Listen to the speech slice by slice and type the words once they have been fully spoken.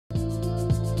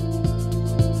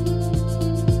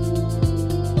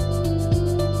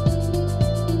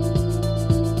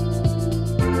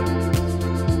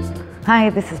Hi,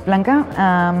 this is Blanca.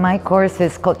 My course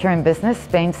is Culture and Business,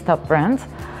 Spain's Top Brands.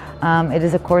 It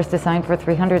is a course designed for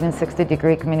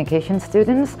 360-degree communication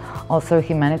students, also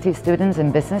humanities students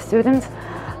and business students.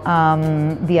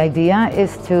 The idea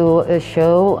is to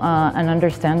show an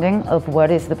understanding of what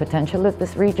is the potential of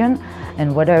this region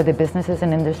and what are the businesses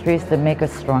and industries that make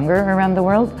us stronger around the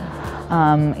world.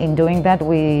 In doing that,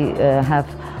 we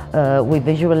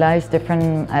visualize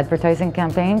different advertising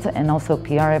campaigns and also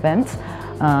PR events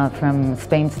from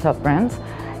Spain's top brands,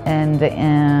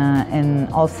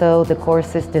 and also the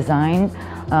course is designed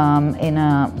in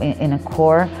a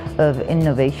core of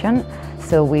innovation.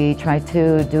 So we try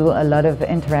to do a lot of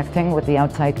interacting with the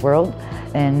outside world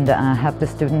and have the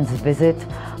students visit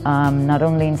not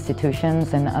only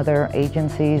institutions and other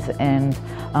agencies and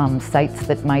sites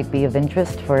that might be of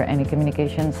interest for any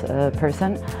communications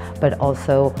person, but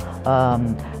also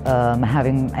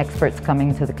having experts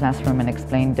coming to the classroom and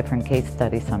explain different case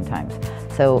studies sometimes.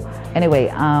 So anyway,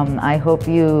 I hope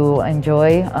you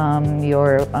enjoy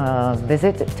your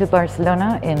visit to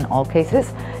Barcelona in all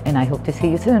cases, and I hope to see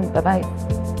you soon.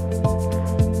 Bye-bye.